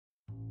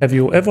Have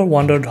you ever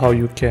wondered how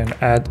you can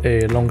add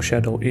a long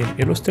shadow in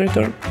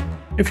Illustrator?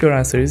 If your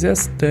answer is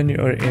yes, then you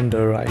are in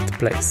the right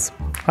place.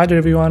 Hi there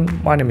everyone,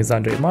 my name is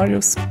Andrei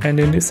Marius, and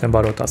in this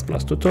Envato Tuts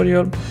Plus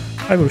tutorial,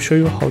 I will show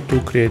you how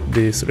to create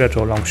this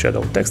retro long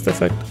shadow text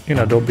effect in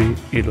Adobe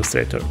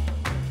Illustrator.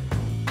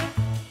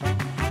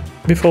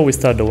 Before we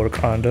start the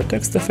work on the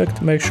text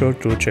effect, make sure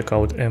to check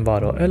out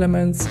Envato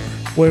Elements,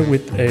 where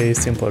with a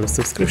simple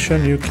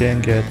subscription you can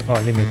get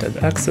unlimited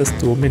access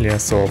to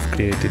millions of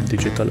creative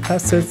digital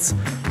assets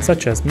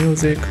such as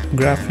music,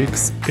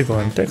 graphics,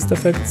 even text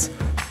effects,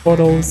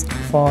 photos,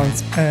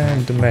 fonts,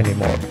 and many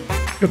more.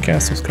 You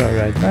can subscribe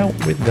right now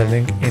with the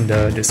link in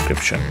the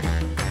description.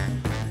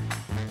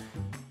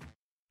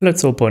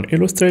 Let's open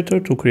Illustrator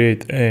to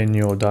create a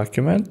new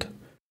document.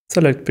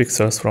 Select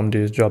pixels from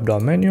this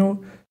drop-down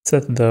menu.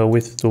 Set the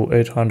width to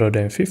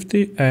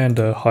 850 and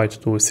the height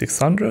to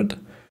 600.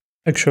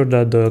 Make sure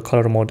that the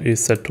color mode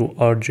is set to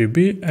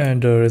RGB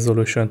and the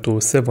resolution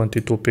to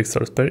 72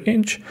 pixels per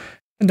inch,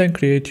 and then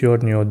create your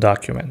new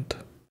document.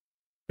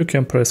 You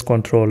can press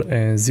Ctrl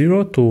and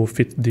 0 to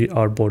fit the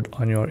artboard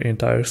on your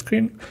entire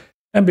screen.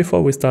 And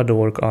before we start the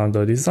work on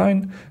the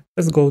design,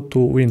 let's go to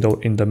Window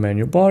in the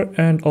menu bar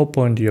and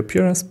open the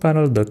Appearance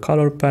panel, the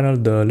Color panel,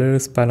 the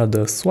Layers panel,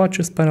 the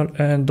Swatches panel,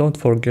 and don't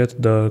forget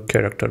the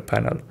Character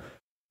panel.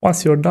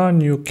 Once you're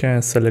done, you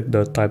can select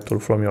the Type tool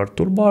from your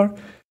toolbar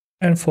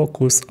and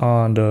focus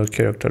on the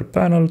Character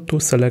panel to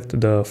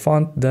select the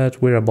font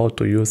that we're about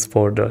to use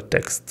for the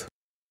text.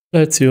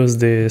 Let's use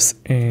this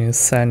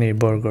Insani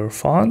Burger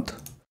font.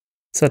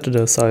 Set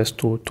the size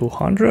to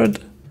 200.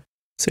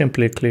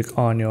 Simply click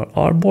on your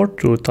artboard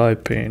to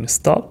type in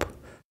stop.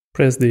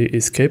 Press the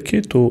Escape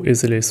key to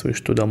easily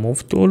switch to the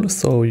Move tool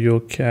so you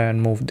can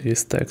move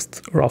this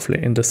text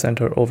roughly in the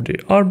center of the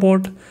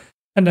artboard,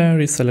 and then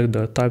reselect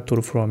the Type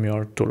tool from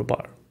your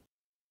toolbar.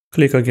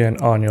 Click again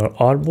on your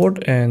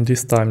artboard and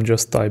this time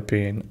just type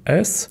in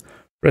S.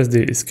 Press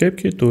the Escape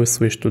key to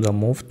switch to the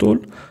Move tool.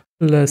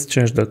 Let's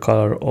change the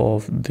color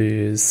of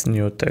this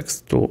new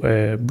text to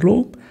a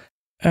blue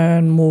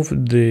and move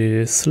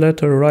this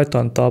letter right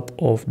on top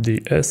of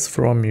the S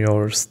from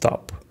your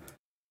stop.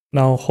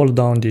 Now hold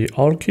down the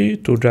Alt key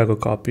to drag a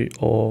copy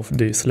of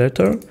this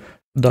letter,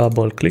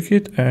 double click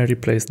it and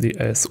replace the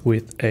S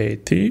with a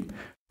T.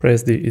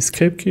 Press the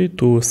Escape key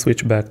to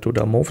switch back to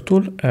the Move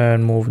tool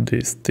and move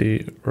this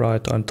T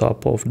right on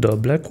top of the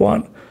black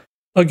one.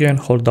 Again,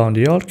 hold down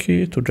the Alt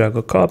key to drag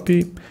a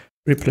copy,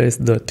 replace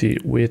the T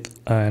with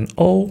an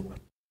O.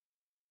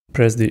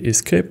 Press the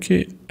Escape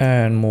key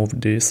and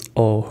move this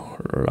O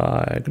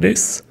like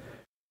this.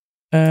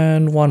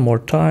 And one more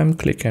time,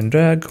 click and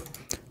drag,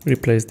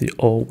 replace the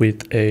O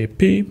with a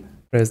P.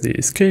 Press the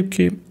Escape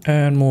key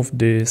and move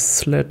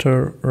this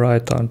letter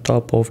right on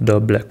top of the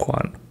black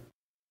one.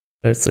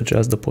 Let's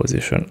adjust the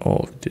position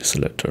of this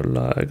letter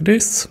like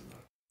this.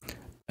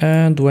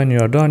 And when you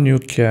are done, you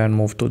can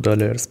move to the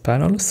Layers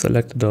panel,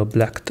 select the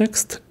black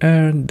text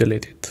and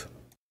delete it.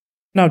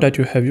 Now that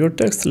you have your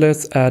text,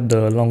 let's add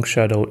the long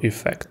shadow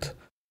effect.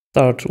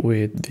 Start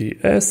with the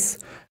S,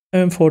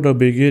 and for the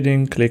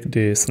beginning, click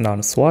this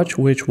non-swatch,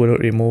 which will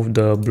remove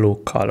the blue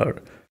color.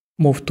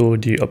 Move to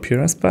the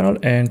Appearance panel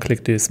and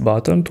click this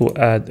button to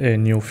add a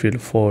new fill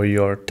for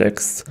your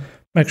text.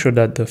 Make sure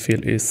that the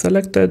fill is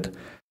selected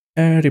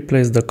and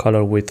replace the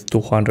color with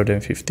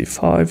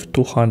 255,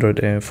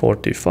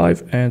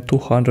 245 and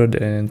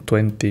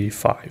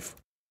 225.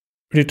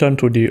 Return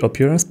to the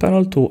Appearance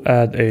panel to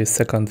add a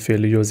second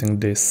fill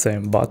using this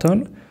same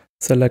button.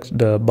 Select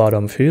the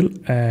bottom fill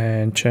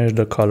and change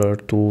the color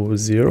to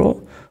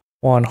 0,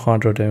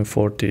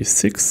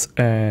 146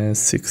 and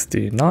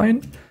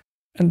 69,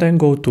 and then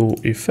go to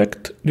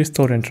Effect,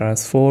 Distort and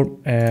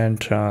Transform and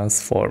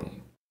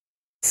Transform.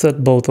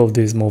 Set both of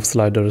these move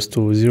sliders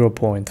to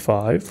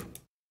 0.5.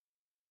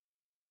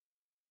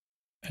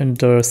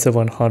 Enter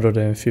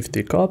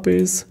 750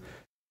 copies,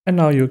 and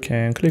now you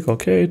can click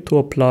OK to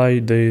apply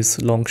this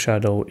long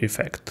shadow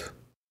effect.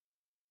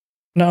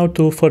 Now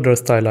to further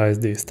stylize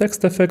this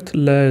text effect,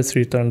 let's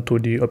return to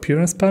the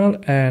Appearance panel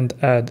and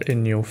add a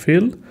new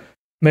fill.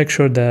 Make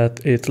sure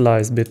that it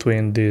lies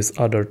between these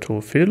other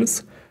two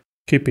fills.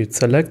 Keep it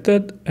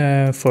selected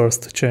and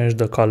first change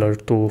the color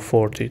to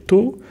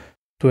 42,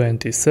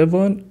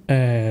 27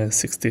 and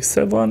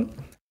 67,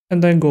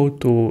 and then go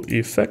to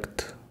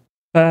Effect,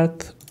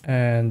 Path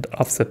and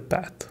Offset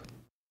Path.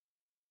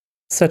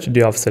 Set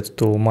the offset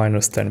to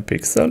 -10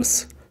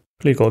 pixels.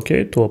 Click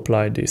OK to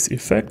apply this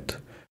effect.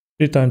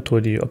 Return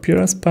to the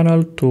Appearance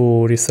panel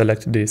to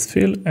reselect this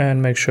fill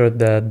and make sure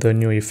that the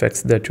new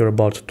effects that you're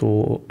about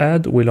to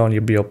add will only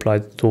be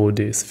applied to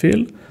this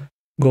fill.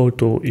 Go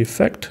to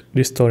Effect,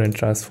 Distort and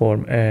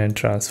Transform and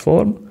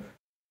Transform.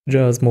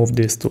 Just move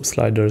these two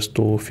sliders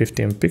to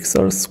 15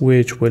 pixels,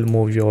 which will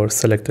move your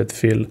selected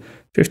fill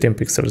 15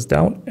 pixels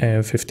down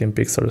and 15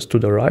 pixels to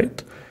the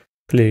right.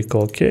 Click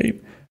OK.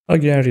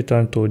 Again,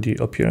 return to the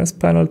Appearance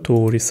panel to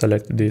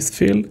reselect this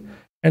fill,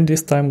 and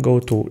this time go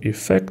to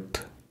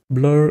Effect,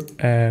 Blur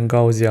and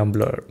Gaussian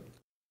Blur.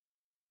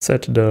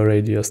 Set the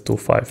radius to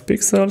 5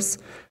 pixels.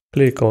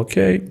 Click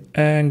OK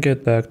and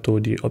get back to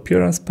the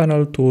appearance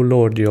panel to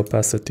lower the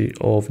opacity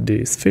of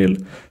this fill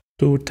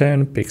to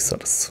 10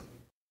 pixels.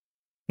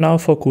 Now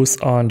focus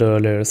on the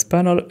layers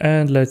panel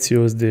and let's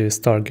use this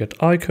target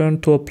icon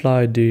to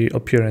apply the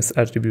appearance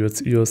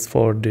attributes used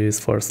for this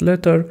first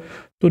letter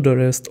to the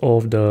rest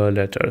of the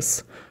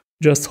letters.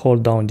 Just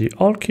hold down the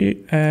Alt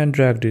key and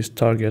drag this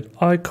target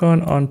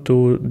icon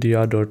onto the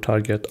other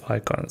target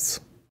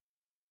icons.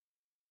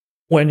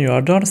 When you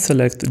are done,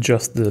 select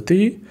just the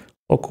T,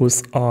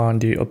 focus on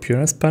the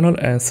appearance panel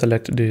and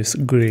select this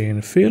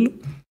green fill.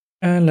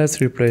 And let's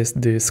replace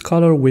this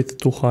color with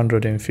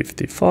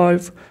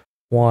 255,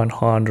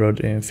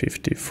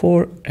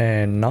 154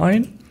 and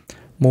 9.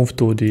 Move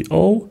to the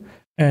O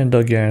and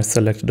again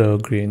select the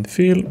green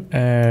fill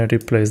and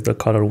replace the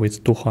color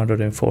with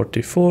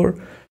 244,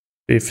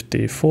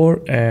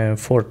 54 and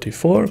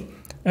 44.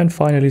 And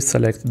finally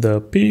select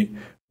the P.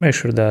 Make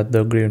sure that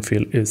the green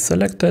fill is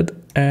selected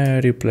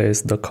and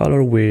replace the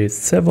color with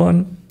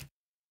 7,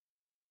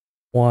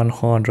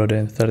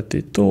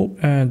 132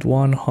 and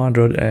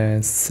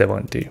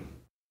 170.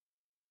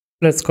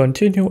 Let's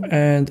continue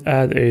and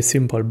add a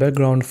simple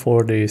background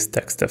for this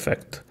text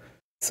effect.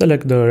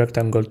 Select the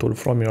rectangle tool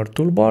from your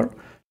toolbar.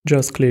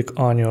 Just click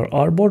on your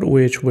artboard,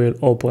 which will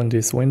open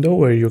this window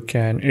where you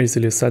can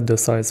easily set the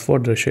size for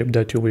the shape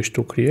that you wish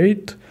to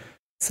create.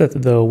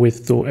 Set the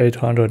width to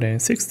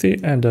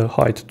 860 and the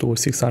height to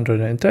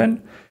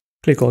 610.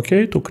 Click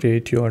OK to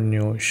create your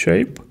new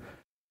shape.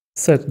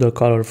 Set the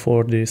color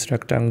for this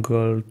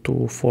rectangle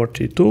to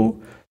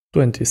 42,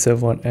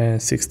 27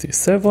 and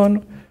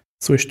 67.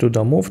 Switch to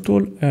the Move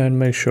tool and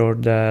make sure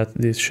that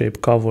this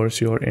shape covers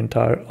your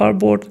entire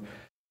artboard.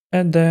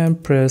 And then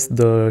press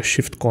the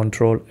Shift,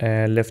 Ctrl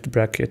and left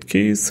bracket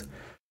keys,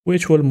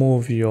 which will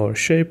move your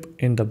shape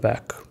in the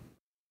back.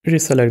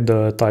 Reselect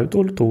the Type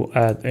tool to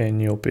add a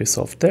new piece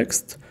of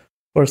text.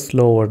 First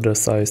lower the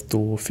size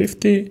to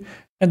 50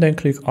 and then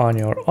click on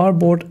your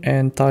artboard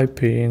and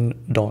type in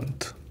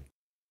 "don't".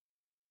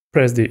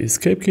 Press the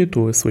Escape key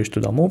to switch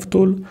to the Move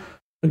tool.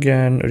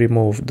 Again,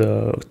 remove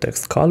the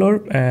text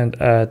color and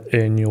add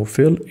a new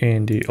fill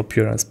in the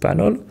Appearance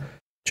panel.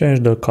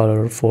 Change the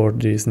color for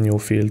this new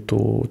fill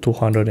to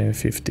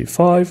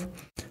 255,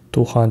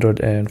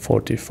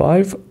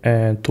 245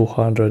 and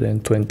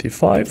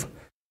 225.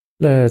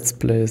 Let's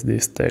place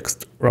this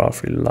text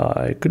roughly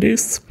like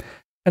this,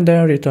 and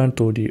then return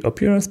to the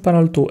Appearance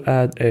panel to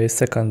add a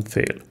second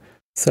fill.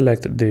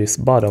 Select this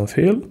bottom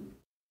fill.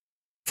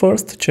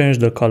 First, change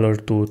the color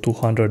to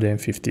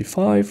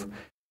 255,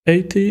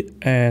 80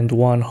 and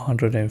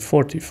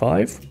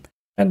 145,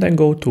 and then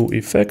go to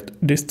Effect,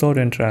 Distort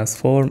and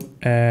Transform,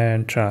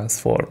 and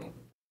Transform.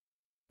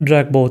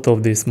 Drag both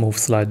of these move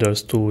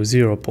sliders to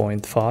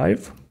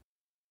 0.5.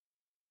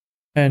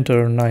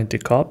 Enter 90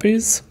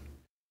 copies.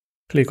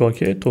 Click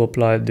OK to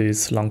apply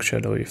this long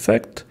shadow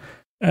effect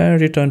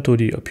and return to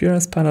the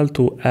Appearance panel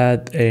to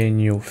add a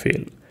new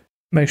fill.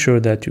 Make sure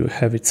that you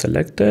have it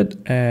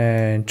selected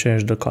and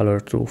change the color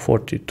to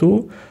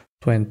 42,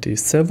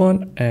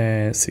 27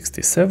 and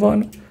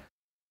 67,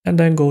 and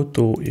then go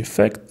to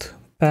Effect,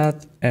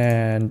 Path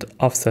and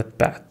Offset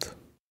Path.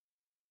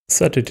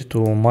 Set it to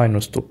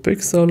 -2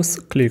 pixels,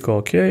 click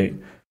OK.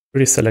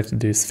 Reselect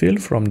this fill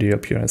from the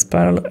Appearance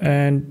panel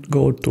and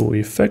go to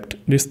Effect,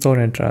 Distort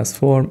and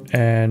Transform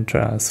and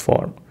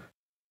Transform.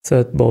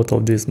 Set both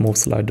of these move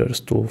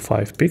sliders to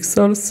 5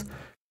 pixels.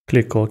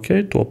 Click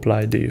OK to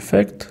apply the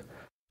effect.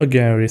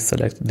 Again,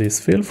 reselect this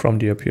fill from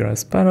the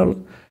Appearance panel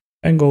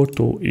and go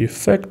to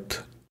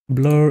Effect,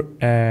 Blur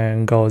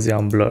and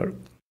Gaussian Blur.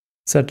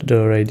 Set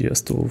the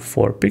radius to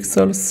 4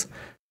 pixels.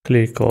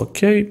 Click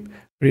OK.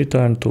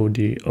 Return to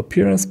the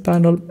Appearance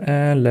panel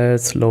and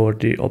let's lower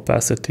the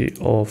opacity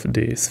of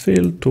this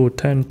fill to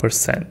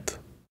 10%.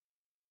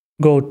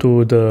 Go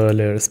to the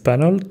Layers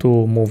panel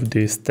to move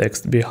this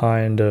text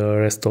behind the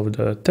rest of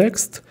the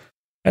text,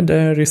 and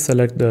then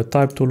reselect the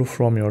Type tool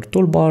from your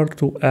toolbar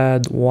to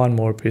add one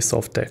more piece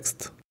of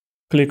text.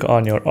 Click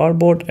on your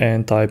artboard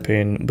and type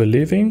in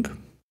 "believing".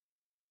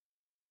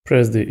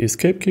 Press the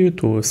Escape key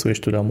to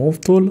switch to the Move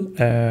tool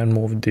and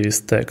move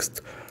this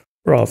text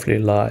roughly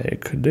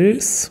like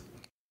this.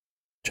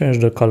 Change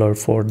the color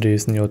for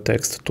this new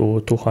text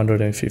to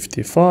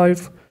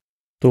 255,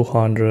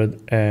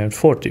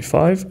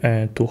 245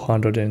 and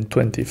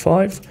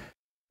 225,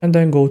 and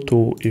then go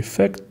to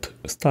Effect,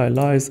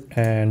 Stylize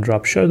and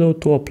Drop Shadow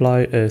to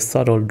apply a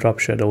subtle drop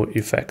shadow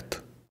effect.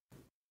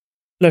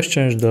 Let's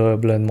change the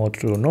blend mode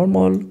to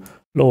normal,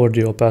 lower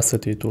the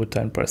opacity to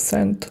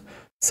 10%,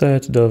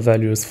 set the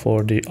values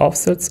for the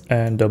offsets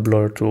and the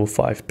blur to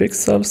 5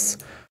 pixels,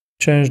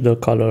 change the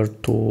color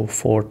to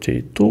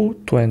 42,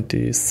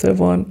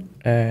 27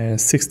 and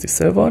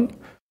 67,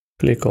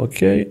 click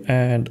OK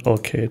and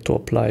OK to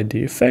apply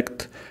the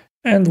effect,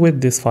 and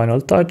with this final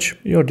touch,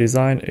 your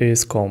design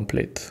is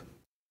complete.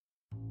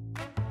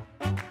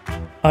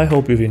 I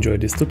hope you've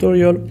enjoyed this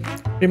tutorial.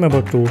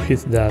 Remember to hit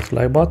that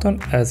like button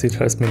as it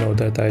helps me know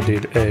that I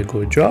did a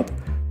good job.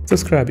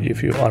 Subscribe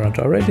if you aren't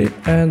already,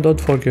 and don't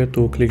forget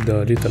to click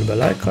the little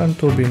bell icon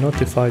to be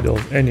notified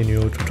of any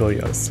new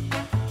tutorials.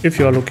 If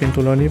you are looking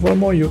to learn even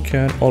more, you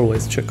can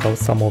always check out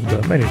some of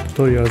the many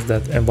tutorials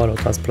that Envato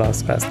Tuts Plus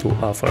has to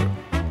offer.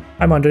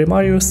 I'm Andrei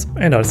Marius,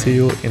 and I'll see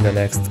you in the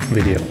next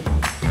video.